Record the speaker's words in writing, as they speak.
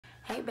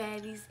Hey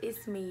baddies,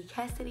 it's me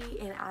Cassidy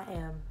and I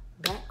am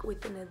back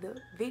with another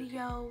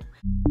video.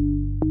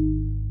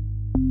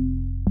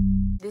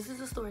 This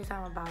is a story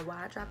time about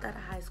why I dropped out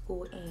of high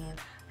school and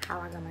how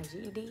I got my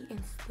GED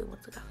and still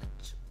went to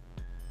college.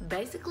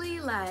 Basically,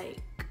 like,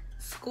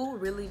 school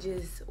really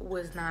just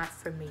was not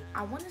for me.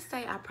 I want to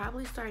say I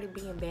probably started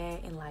being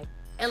bad in like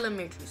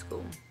elementary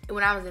school.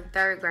 When I was in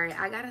 3rd grade,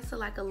 I got into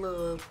like a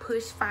little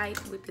push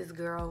fight with this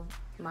girl,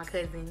 my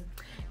cousin,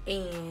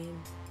 and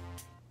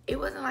it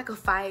wasn't like a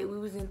fight. We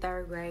was in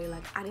 3rd grade.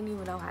 Like, I didn't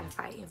even know how to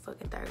fight in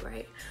fucking 3rd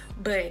grade.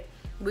 But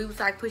we was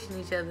like pushing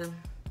each other.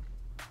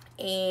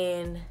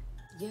 And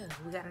yeah,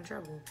 we got in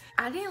trouble.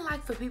 I didn't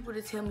like for people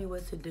to tell me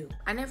what to do.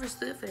 I never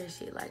stood for that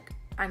shit. Like,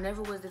 I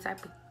never was the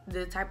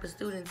type of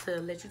student to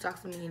let you talk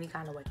to me any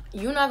kind of way.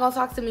 You're not gonna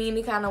talk to me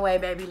any kind of way,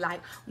 baby.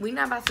 Like, we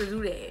not about to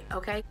do that,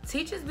 okay?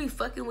 Teachers be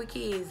fucking with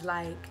kids.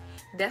 Like,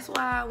 that's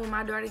why when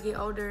my daughter get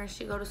older and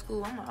she go to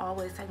school, I'm gonna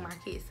always take my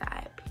kid's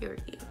side,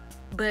 period.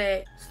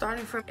 But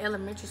starting from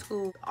elementary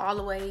school all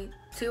the way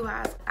to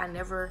high school, I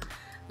never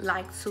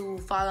like to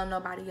follow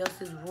nobody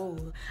else's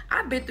rule.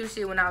 I've been through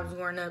shit when I was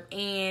growing up,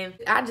 and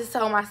I just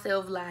told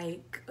myself,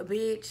 like,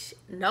 bitch,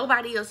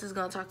 nobody else is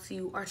gonna talk to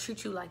you or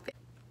treat you like that.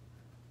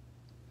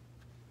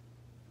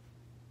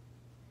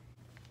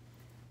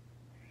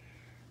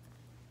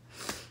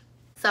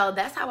 So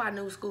that's how I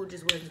knew school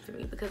just wasn't for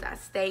me, because I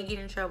stayed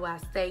getting in trouble. I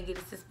stayed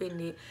getting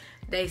suspended.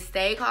 They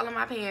stayed calling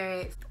my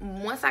parents.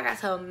 Once I got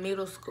to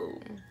middle school,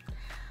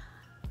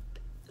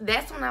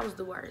 that's when I was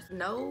the worst.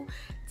 No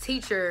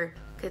teacher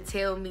could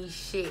tell me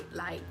shit.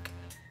 Like,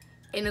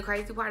 and the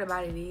crazy part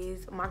about it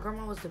is my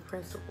grandma was the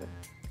principal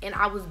and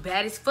I was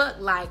bad as fuck.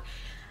 Like,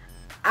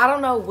 I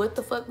don't know what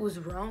the fuck was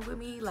wrong with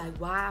me, like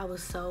why I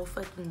was so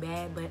fucking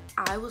bad, but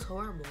I was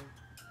horrible.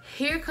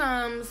 Here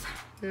comes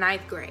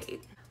 9th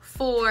grade.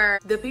 For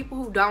the people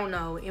who don't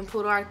know, in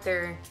Port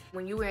Arthur,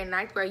 when you were in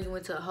 9th grade, you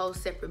went to a whole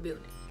separate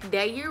building.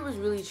 That year was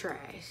really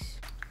trash.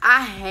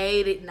 I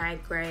hated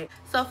 9th grade.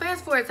 So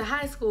fast forward to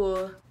high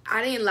school,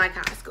 I didn't like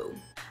high school.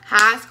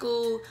 High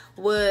school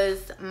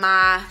was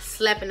my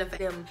slap in the face.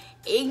 Them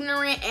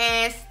ignorant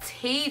ass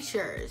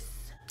teachers.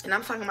 And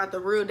I'm talking about the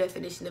real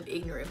definition of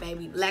ignorant,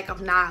 baby. Lack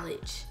of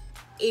knowledge.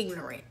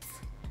 Ignorance.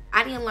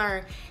 I didn't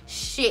learn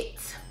shit.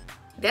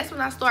 That's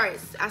when I started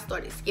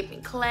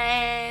skipping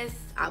class.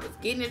 I was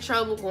getting in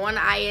trouble, going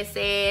to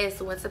ISS,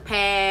 went to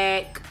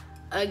PAC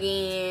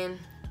again.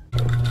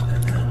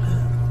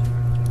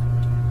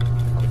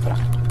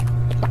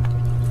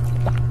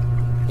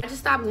 I just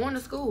stopped going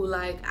to school.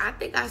 Like, I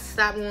think I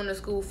stopped going to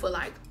school for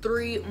like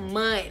 3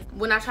 months.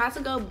 When I tried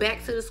to go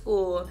back to the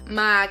school,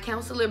 my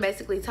counselor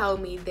basically told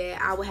me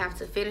that I would have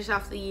to finish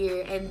off the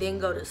year and then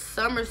go to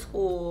summer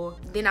school.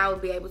 Then I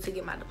would be able to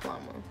get my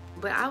diploma.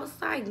 But I was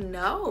like,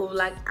 no,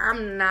 like,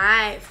 I'm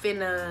not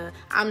finna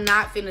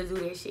do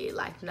that shit.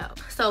 Like, no.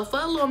 So for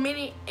a little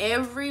minute,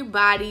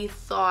 everybody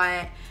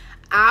thought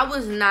I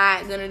was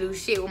not gonna do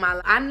shit with my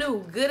life. I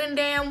knew good and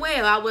damn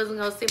well I wasn't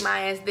gonna sit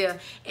my ass there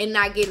and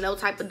not get no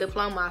type of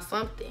diploma or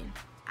something.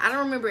 I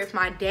don't remember if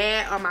my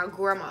dad or my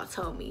grandma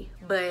told me,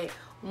 but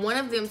one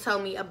of them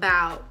told me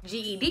about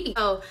GED.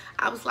 So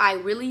I was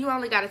like, really? You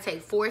only gotta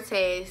take 4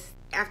 tests.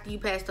 After you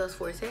pass those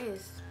 4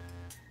 tests,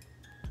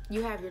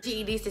 you have your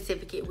GED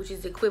certificate, which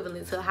is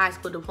equivalent to a high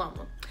school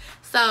diploma.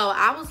 So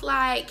I was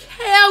like,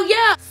 hell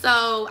yeah.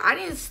 So I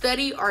didn't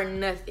study or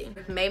nothing.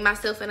 Made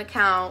myself an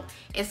account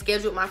and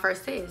scheduled my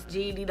first test,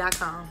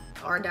 GED.com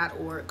or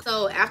 .org.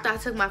 So after I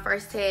took my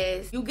first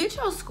test, you get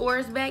your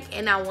scores back,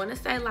 and I want to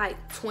say like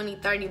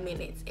 20-30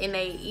 minutes, and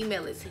they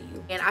email it to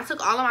you. And I took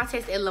all of my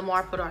tests at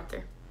Lamar, Port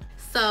Arthur.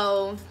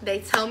 So they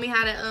told me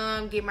how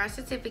to get my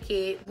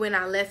certificate when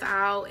I left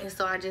out, and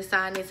so I just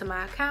signed into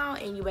my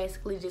account, and you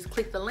basically just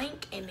click the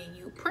link and then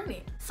you print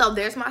it. So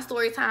there's my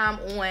story time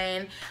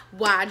on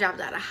why I dropped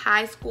out of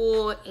high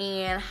school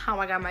and how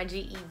I got my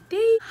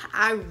GED.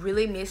 I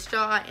really missed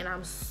y'all, and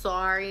I'm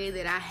sorry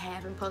that I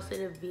haven't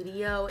posted a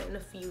video in a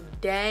few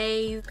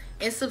days.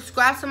 And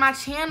subscribe to my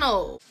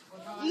channel.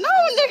 No,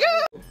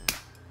 nigga.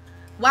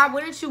 Why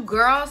wouldn't you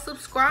girls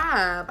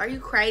subscribe? Are you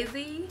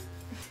crazy?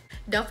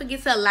 Don't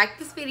forget to like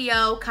this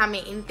video,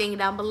 comment anything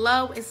down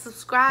below, and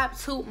subscribe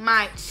to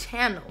my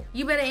channel.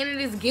 You better enter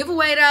this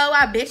giveaway though.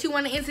 I bet you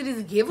want to enter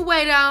this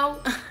giveaway though.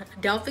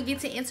 Don't forget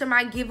to enter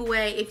my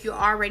giveaway if you're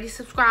already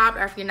subscribed,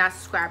 or if you're not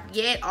subscribed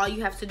yet. All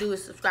you have to do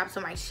is subscribe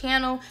to my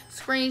channel,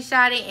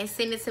 screenshot it, and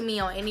send it to me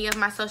on any of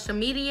my social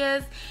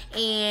medias,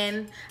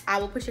 and I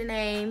will put your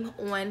name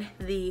on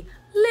the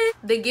list.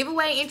 The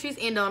giveaway entries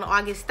end on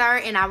August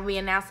 3rd, and I will be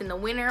announcing the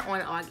winner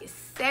on August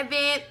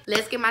 7th.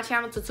 Let's get my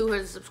channel to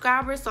 200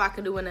 subscribers so I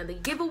can do another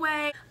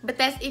giveaway. But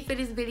that's it for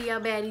this video,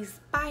 baddies.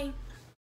 Bye.